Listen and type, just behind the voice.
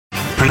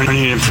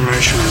Any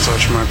information I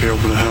thought you might be able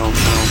to help.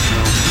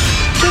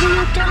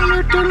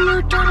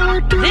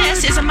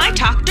 This is a My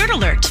Talk Dirt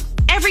Alert.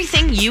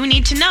 Everything you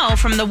need to know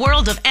from the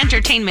world of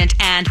entertainment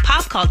and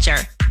pop culture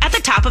at the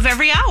top of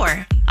every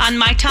hour on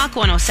My Talk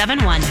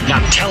 107.1. Now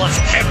tell us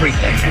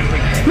everything.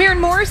 Maren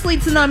Morris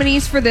leads the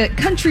nominees for the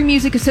Country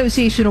Music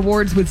Association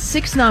Awards with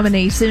 6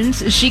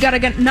 nominations. She got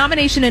a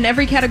nomination in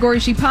every category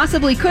she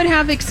possibly could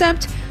have,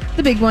 except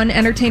the big one,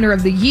 Entertainer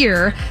of the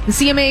Year. The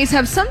CMAs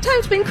have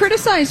sometimes been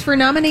criticized for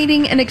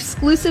nominating an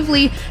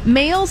exclusively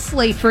male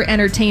slate for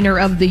Entertainer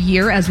of the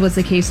Year, as was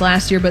the case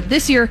last year. But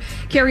this year,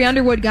 Carrie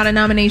Underwood got a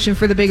nomination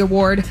for the big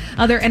award.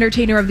 Other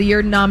Entertainer of the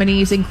Year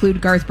nominees include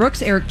Garth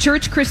Brooks, Eric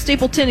Church, Chris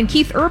Stapleton, and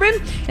Keith Urban.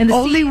 And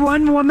only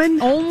one woman?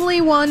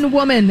 Only one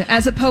woman,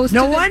 as opposed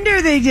to... No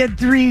wonder they did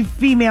 3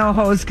 female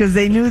hosts, because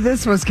they knew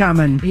this was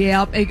coming.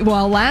 Yeah,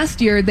 well,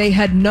 last year they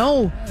had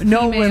no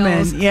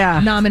women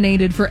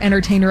nominated for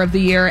Entertainer of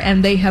the Year,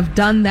 and they have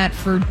done that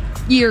for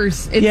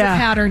years. It's a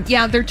pattern.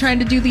 Yeah, they're trying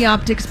to do the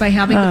optics by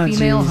having the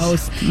female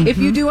hosts. Mm-hmm. If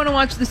you do want to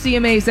watch the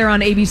CMAs, they're on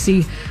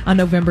ABC on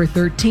November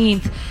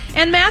 13th.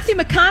 And Matthew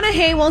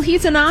McConaughey, well,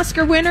 he's an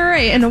Oscar winner,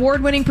 an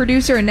award-winning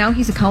producer, and now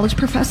he's a college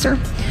professor.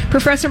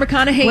 Professor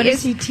McConaughey What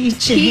is he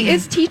teaching? He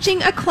is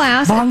teaching a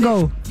class.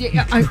 Bongo.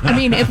 I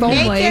mean, if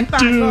only.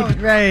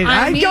 Dude, right.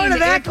 I'd go to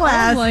that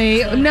class.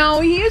 Only. No,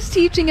 he is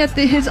teaching at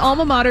his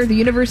alma mater, the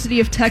University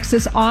of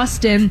Texas,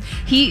 Austin.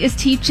 He is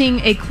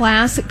teaching a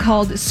class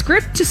called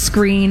Script to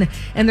Screen,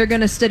 and they're going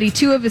to study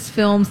 2 of his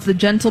films, The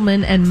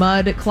Gentleman and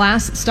Mud.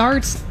 Class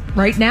starts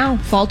right now,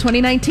 fall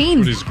 2019.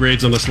 Put his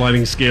grades on the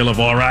sliding scale of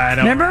all right.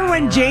 Remember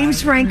when James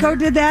Franco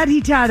did that?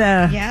 He taught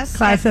a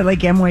class at like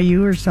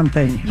NYU or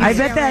something. I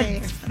bet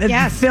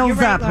that fills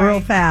up real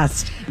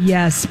fast.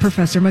 Yes,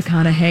 Professor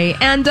McConaughey.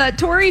 And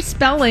Tori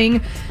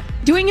Spelling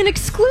doing an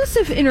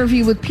exclusive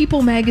interview with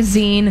People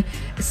magazine,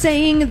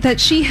 saying that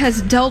she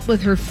has dealt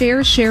with her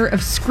fair share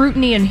of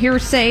scrutiny and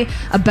hearsay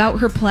about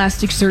her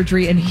plastic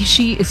surgery, and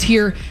she is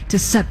here to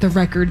set the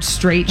record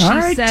straight. She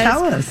says,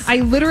 tell us.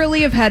 I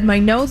literally have had my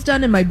nose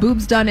done and my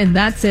boobs done, and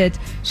that's it.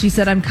 She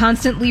said, I'm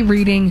constantly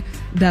reading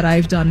that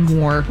I've done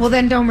more. Well,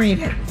 then don't read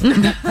it.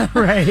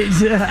 Right.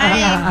 I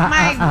mean,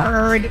 my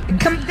word.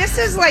 This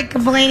is like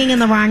complaining in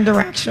the wrong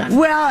direction.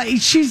 Well,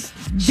 she's...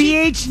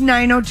 BH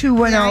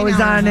 90210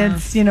 is on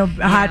its,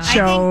 hot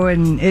show,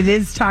 and it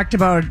is talked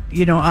about,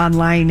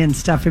 online and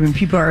stuff. I mean,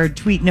 people are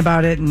tweeting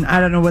about it, and I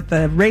don't know what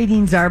the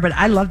ratings are, but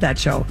I love that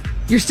show.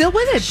 You're still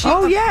with it.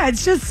 Oh, yeah,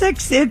 it's just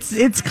 6.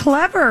 It's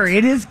clever.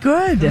 It is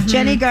good. Mm-hmm.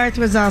 Jenny Garth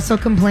was also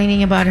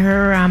complaining about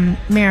her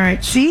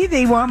marriage. See,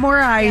 they want more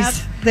eyes.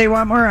 Yep. They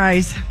want more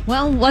eyes.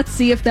 Well, let's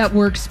see if that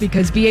works,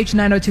 because BH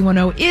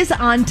 90210 is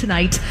on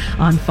tonight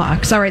on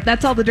Fox. All right,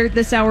 that's all the dirt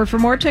this hour. For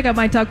more, check out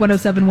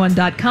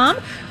MyTalk1071.com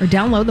or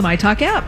download the MyTalk app.